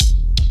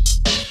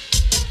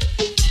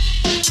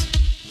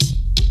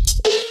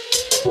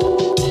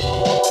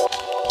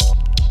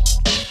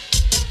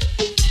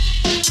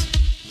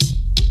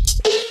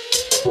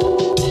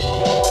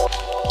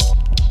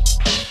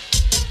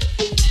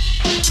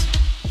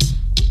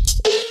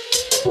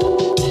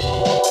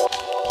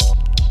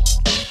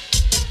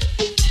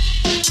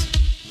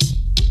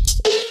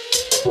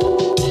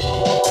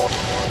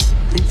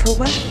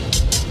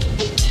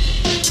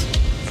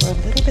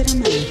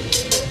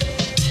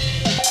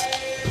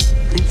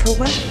for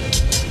what?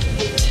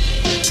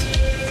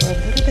 For a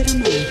little bit of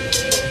money.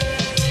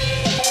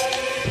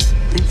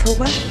 And for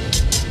what?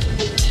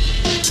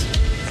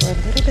 For a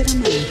little bit of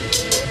money.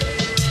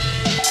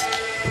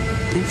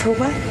 And for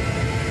what?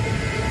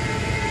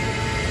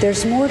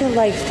 There's more to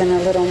life than a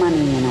little money,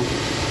 you know.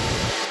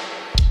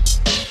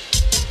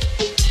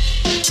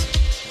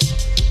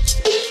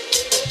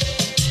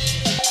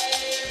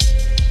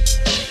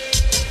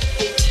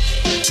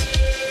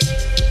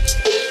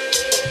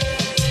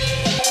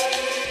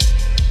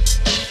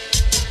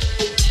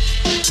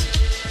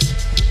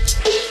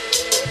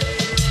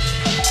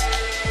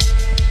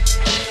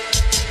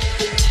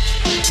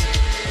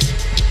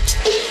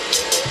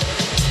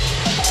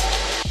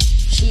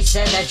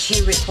 Said that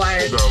she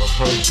required but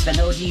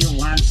oh, do you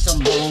want some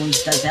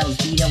bones? Does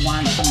Elvita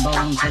want some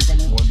bones? Has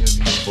anyone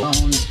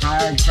bones?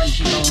 Hard,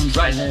 crunchy bones.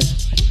 Right.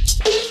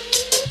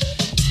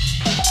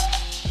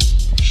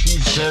 She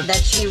said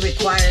that she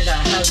required a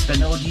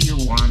husband. Oh, do you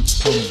want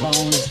some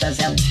bones? Does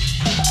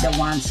Elvita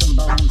want some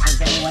bones? Has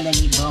anyone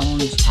any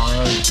bones?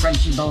 Hard,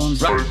 crunchy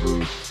bones. Right.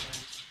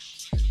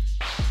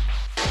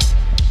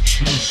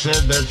 She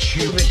said that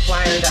she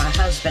required a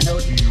husband. Oh,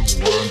 do you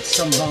want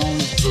some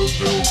bones? Does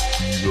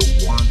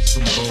Elvita want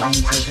some bones?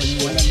 Has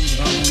anyone any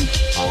bones?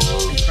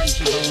 Hard,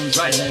 crunchy bones.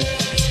 Right.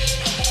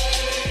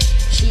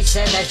 She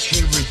said that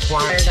she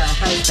required a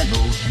husband. No,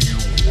 do you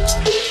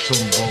want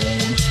some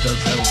bones? Does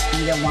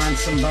Elvita want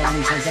some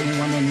bones? Has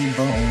anyone any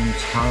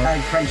bones?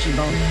 Hard, crunchy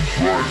bones.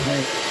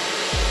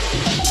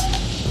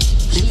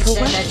 She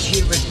said that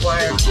she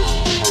required a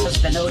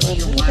husband. Oh, do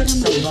you want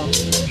some bones?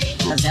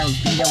 Does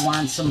Elvita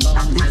want some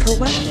bones? Has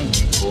anyone any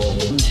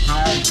bones?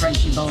 Hard,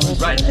 crunchy bones.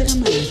 Right.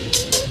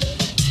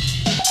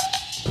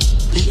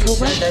 She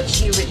said that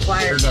she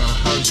required a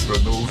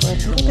husband. Oh, do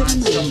you want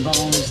some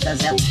bones?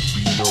 Does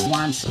Elvita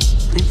want some?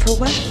 And for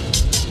what?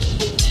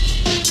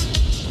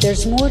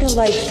 There's more to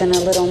life than a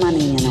little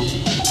money, you know.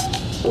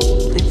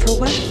 And for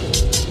what?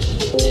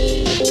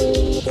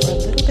 For a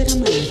little bit of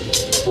money.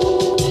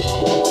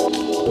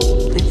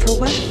 And for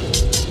what?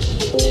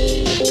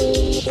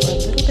 For a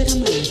little bit of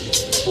money.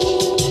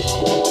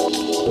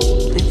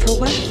 And for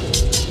what?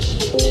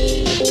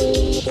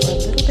 For a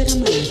little bit of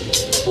money.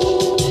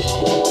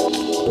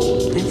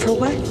 And for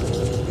what?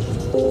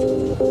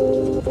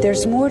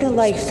 There's more to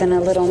life than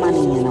a little money,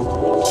 you know.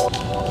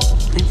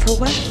 And for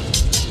what?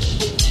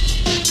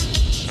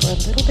 For a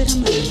little bit of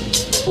money.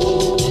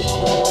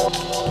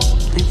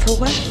 And for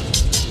what?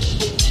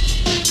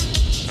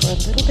 For a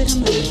little bit of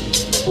money.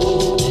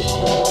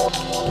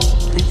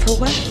 And for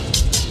what?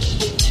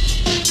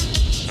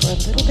 For a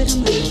little bit of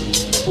money.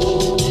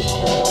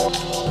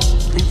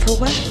 And for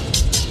what?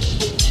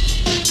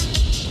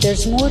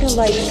 There's more to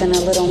life than a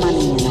little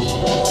money, you know.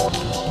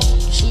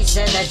 She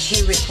said that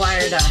she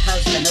required a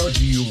husband. Oh,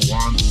 do you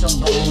want some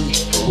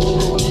bones? Do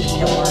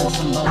you want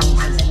some bones?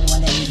 Has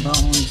anyone any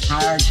bones?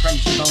 Hard,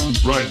 crunchy bones.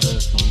 Right.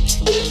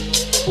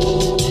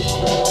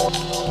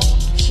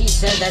 She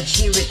said that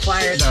she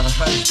required a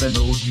husband.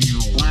 Oh, do you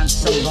want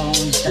some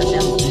bones? Does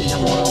Elvita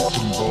want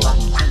some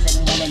bones? Has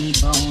anyone any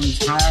bones?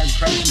 Hard,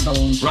 crunchy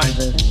bones. Right.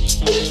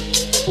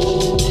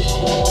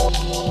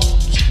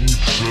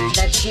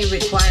 That she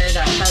required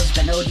a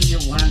husband. Oh, do you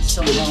want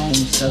some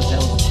bones? Does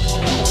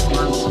Elvita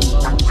want some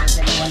bones? Has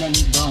anyone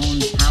any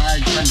bones?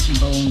 Hard, crunchy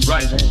bones.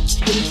 Right.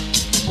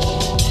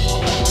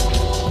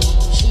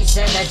 She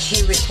said that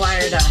she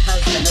required a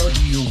husband. Oh,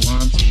 do you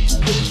want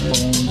some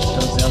bones?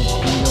 Does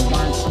Elvita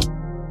want some?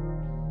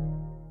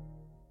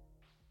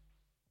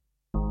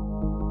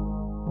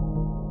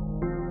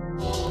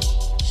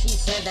 She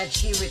said that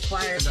she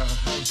required a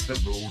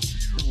husband. No, do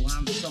you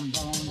want some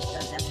bones?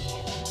 Does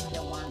Elvita